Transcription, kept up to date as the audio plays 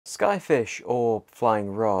Skyfish, or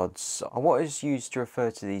flying rods, are what is used to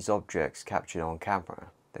refer to these objects captured on camera.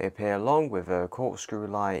 They appear long with a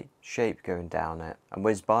corkscrew-like shape going down it and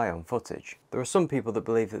whiz by on footage. There are some people that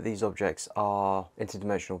believe that these objects are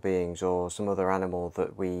interdimensional beings or some other animal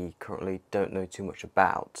that we currently don't know too much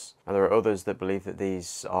about. And there are others that believe that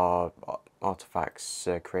these are artifacts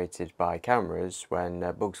created by cameras when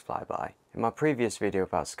bugs fly by. In my previous video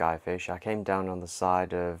about skyfish, I came down on the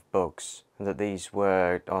side of bugs and that these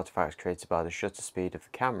were artifacts created by the shutter speed of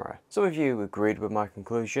the camera. Some of you agreed with my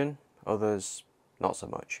conclusion, others not so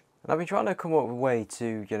much. And I've been trying to come up with a way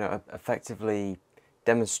to, effectively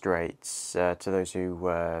demonstrate to those who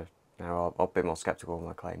are a bit more skeptical of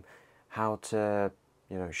my claim, how to,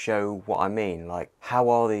 show what I mean. Like, how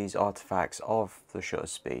are these artifacts of the shutter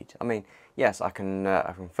speed? I mean, yes, I can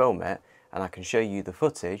film it and I can show you the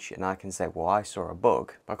footage and I can say, well, I saw a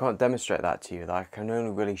bug, but I can't demonstrate that to you. I can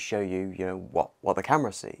only really show you, what the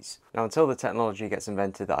camera sees. Now, until the technology gets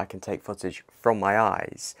invented that I can take footage from my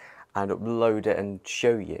eyes and upload it and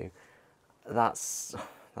show you, that's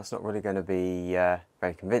not really going to be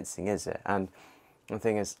very convincing, is it? And the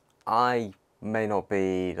thing is, I may not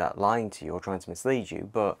be lying to you or trying to mislead you,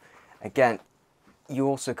 but again, you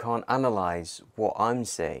also can't analyze what I'm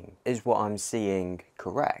seeing. Is what I'm seeing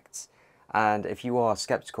correct? And if you are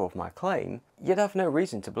skeptical of my claim, you'd have no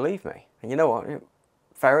reason to believe me. And you know what?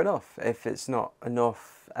 Fair enough. If it's not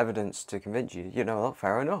enough evidence to convince you,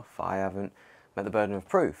 fair enough. I haven't met the burden of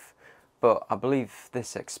proof. But I believe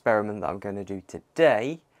this experiment that I'm going to do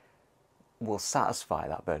today will satisfy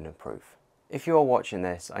that burden of proof. If you are watching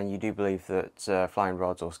this and you do believe that flying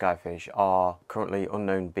rods or skyfish are currently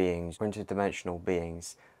unknown beings, or interdimensional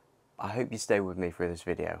beings, I hope you stay with me through this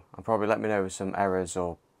video. And probably let me know with some errors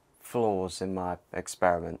or flaws in my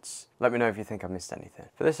experiments. Let me know if you think I missed anything.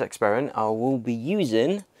 For this experiment, I will be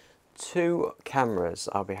using two cameras.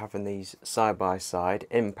 I'll be having these side by side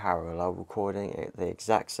in parallel, recording at the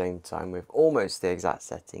exact same time with almost the exact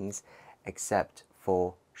settings, except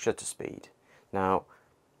for shutter speed. Now,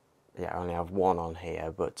 yeah, I only have one on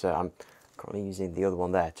here, but I'm currently using the other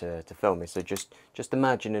one there to film me. So just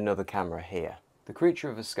imagine another camera here. The creature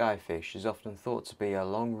of a skyfish is often thought to be a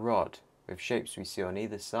long rod, with shapes we see on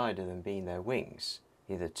either side of them being their wings,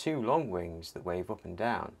 either two long wings that wave up and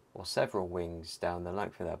down, or several wings down the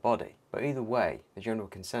length of their body. But either way, the general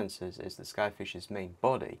consensus is that skyfish's main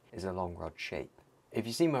body is a long rod shape. If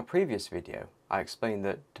you see my previous video, I explained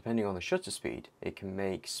that depending on the shutter speed, it can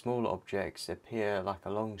make small objects appear like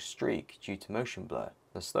a long streak due to motion blur.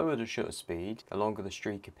 The slower the shutter speed, the longer the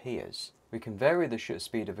streak appears. We can vary the shutter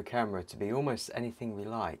speed of a camera to be almost anything we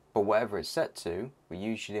like, but whatever it's set to, we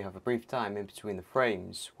usually have a brief time in between the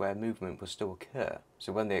frames where movement will still occur.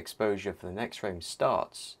 So when the exposure for the next frame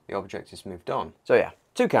starts, the object is moved on. So yeah,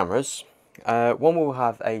 two cameras. One will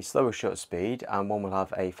have a slower shutter speed and one will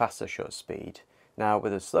have a faster shutter speed. Now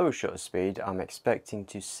with a slower shutter speed, I'm expecting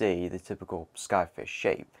to see the typical skyfish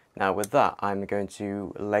shape. Now with that, I'm going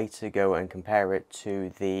to later go and compare it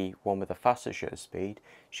to the one with a faster shutter speed,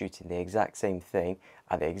 shooting the exact same thing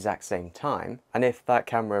at the exact same time. And if that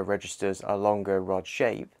camera registers a longer rod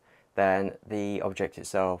shape, then the object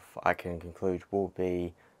itself, I can conclude, will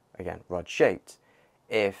be, again, rod shaped.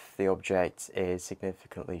 If the object is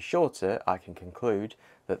significantly shorter, I can conclude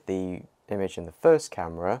that the image in the first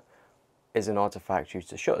camera is an artifact due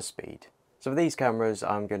to shutter speed. So for these cameras,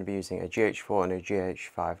 I'm going to be using a GH4 and a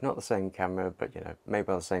GH5, not the same camera, but made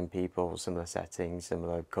by the same people, similar settings,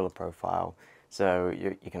 similar color profile, so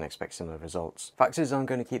you can expect similar results. Factors I'm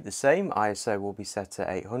going to keep the same. ISO will be set at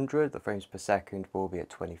 800, the frames per second will be at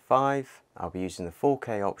 25. I'll be using the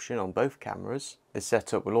 4K option on both cameras. This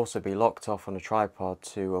setup will also be locked off on a tripod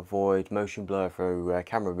to avoid motion blur through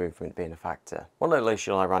camera movement being a factor. One little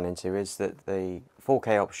issue I ran into is that the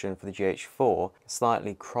 4K option for the GH4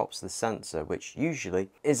 slightly crops the sensor, which usually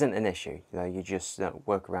isn't an issue. You just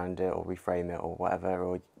work around it or reframe it or whatever,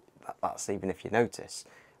 or that's even if you notice.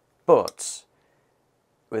 But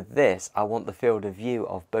with this, I want the field of view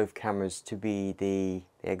of both cameras to be the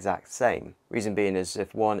exact same. Reason being is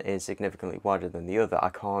if one is significantly wider than the other, I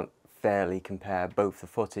can't fairly compare both the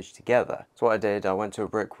footage together. So what I did, I went to a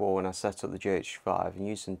brick wall and I set up the GH5 and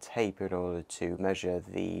used some tape in order to measure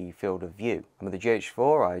the field of view. And with the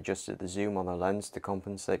GH4, I adjusted the zoom on the lens to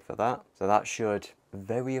compensate for that. So that should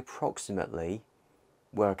very approximately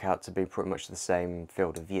work out to be pretty much the same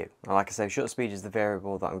field of view. Now, like I say, shutter speed is the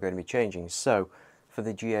variable that I'm going to be changing. So For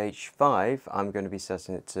the GH5, I'm going to be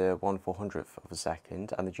setting it to 1/400th of a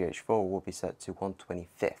second, and the GH4 will be set to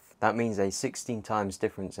 1/25th. That means a 16 times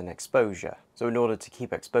difference in exposure. So in order to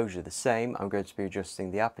keep exposure the same, I'm going to be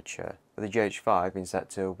adjusting the aperture. For the GH5 being set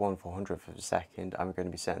to 1/400th of a second, I'm going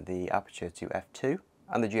to be setting the aperture to f2,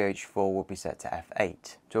 and the GH4 will be set to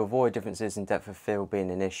f8. To avoid differences in depth of field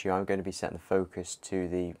being an issue, I'm going to be setting the focus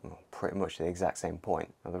to pretty much the exact same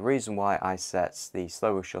point. Now the reason why I set the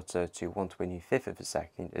slower shutter to 1/25th of a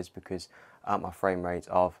second is because at my frame rate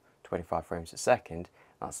of 25 frames a second,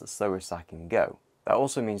 that's the slowest I can go. That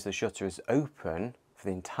also means the shutter is open for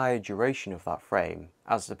the entire duration of that frame,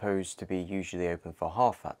 as opposed to be usually open for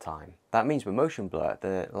half that time. That means with motion blur,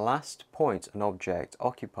 the last point an object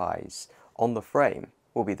occupies on the frame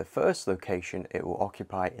will be the first location it will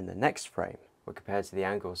occupy in the next frame. But compared to the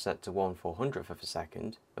angle set to 1/400th of a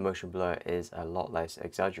second, the motion blur is a lot less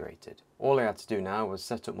exaggerated. All I had to do now was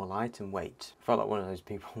set up my light and wait. I felt like one of those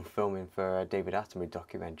people filming for a David Attenborough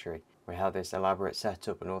documentary. We had this elaborate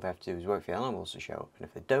setup and all they have to do is wait for the animals to show up, and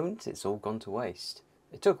if they don't, it's all gone to waste.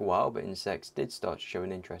 It took a while, but insects did start to show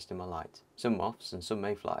an interest in my light. Some moths and some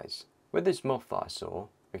mayflies. With this moth that I saw,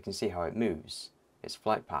 we can see how it moves, its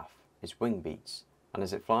flight path, its wing beats. And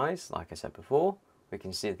as it flies, like I said before, we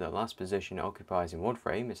can see that the last position it occupies in one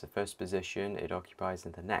frame is the first position it occupies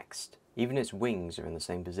in the next. Even its wings are in the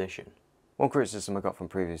same position. One criticism I got from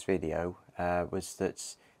previous video was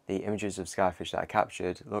that the images of skyfish that I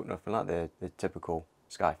captured look nothing like the typical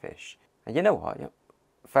skyfish. And you know what? Yeah,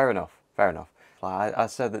 fair enough, fair enough. Like I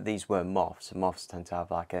said that these were moths, and moths tend to have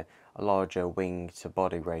like a larger wing to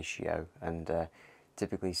body ratio, and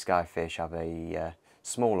typically skyfish have a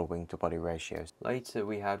smaller wing to body ratios. Later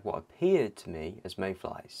we had what appeared to me as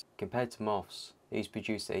mayflies. Compared to moths, these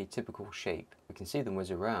produce a typical shape. We can see them whiz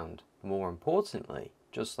around. But more importantly,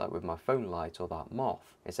 just like with my phone light or that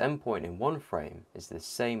moth, its endpoint in one frame is the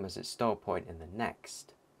same as its start point in the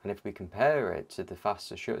next. And if we compare it to the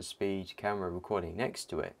faster shutter speed camera recording next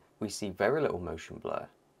to it, we see very little motion blur.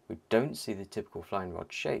 We don't see the typical flying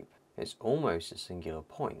rod shape. It's almost a singular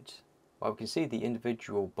point. While we can see the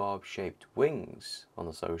individual barb-shaped wings on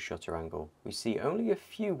the slow shutter angle, we see only a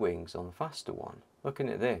few wings on the faster one. Looking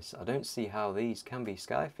at this, I don't see how these can be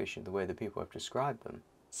skyfish in the way that people have described them.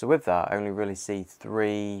 So with that, I only really see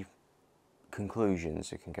three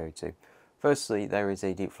conclusions you can go to. Firstly, there is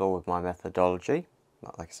a deep flaw with my methodology.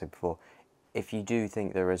 Like I said before, if you do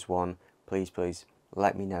think there is one, please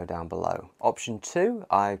let me know down below. Option 2,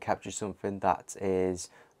 I captured something that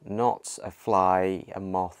is not a fly, a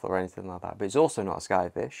moth or anything like that, but it's also not a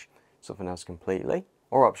skyfish, something else completely.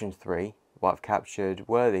 Or option 3, what I've captured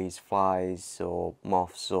were these flies or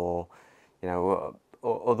moths or, you know,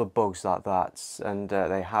 or other bugs like that, and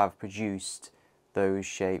they have produced those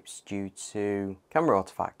shapes due to camera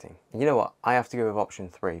artifacting. And you know what, I have to go with option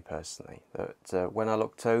 3 personally, that when I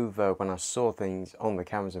looked over, when I saw things on the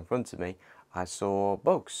cameras in front of me, I saw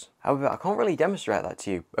bugs. However, I can't really demonstrate that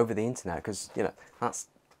to you over the internet because, you know, that's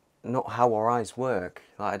not how our eyes work.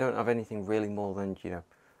 Like, I don't have anything really more than, you know,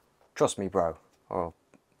 trust me bro, or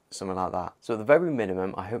something like that. So at the very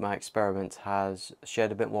minimum, I hope my experiment has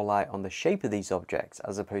shed a bit more light on the shape of these objects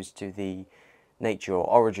as opposed to the nature or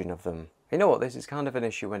origin of them. You know what, this is kind of an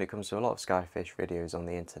issue when it comes to a lot of skyfish videos on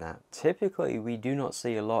the internet. Typically, we do not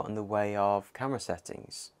see a lot in the way of camera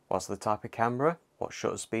settings. What's the type of camera? What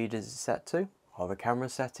shutter speed is it set to? Are the camera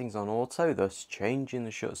settings on auto, thus changing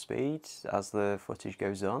the shutter speed as the footage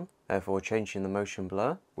goes on, therefore changing the motion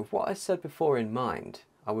blur? With what I said before in mind,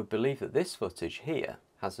 I would believe that this footage here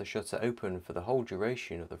has the shutter open for the whole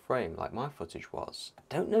duration of the frame like my footage was. I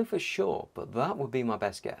don't know for sure, but that would be my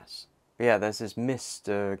best guess. But yeah, there's this mist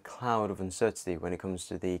cloud of uncertainty when it comes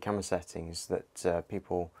to the camera settings that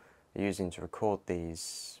people are using to record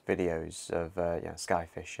these videos of you know,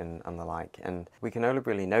 skyfish and the like, and we can only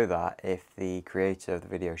really know that if the creator of the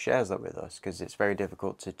video shares that with us, because it's very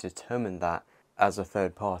difficult to determine that as a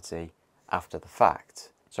third party after the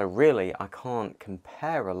fact. So really, I can't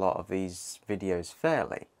compare a lot of these videos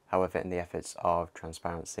fairly. However, in the efforts of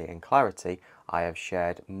transparency and clarity, I have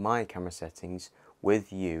shared my camera settings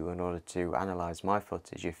with you in order to analyse my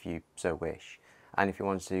footage if you so wish. And if you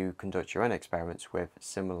want to conduct your own experiments with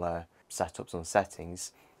similar setups and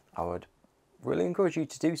settings, I would really encourage you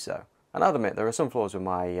to do so. And I'll admit there are some flaws with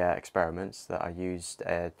my experiments, that I used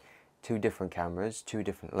 2 different cameras, 2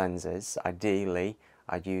 different lenses. Ideally,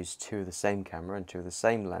 I'd use 2 of the same camera and 2 of the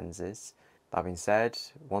same lenses. That being said,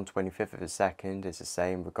 1/25th of a second is the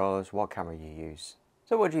same regardless what camera you use.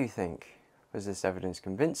 So what do you think? Was this evidence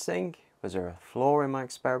convincing? Was there a flaw in my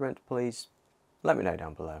experiment? Please let me know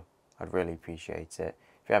down below. I'd really appreciate it.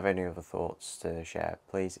 If you have any other thoughts to share,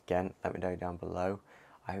 please again let me know down below.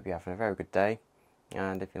 I hope you're having a very good day,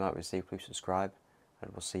 and if you like what you see, please subscribe,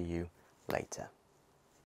 and we'll see you later.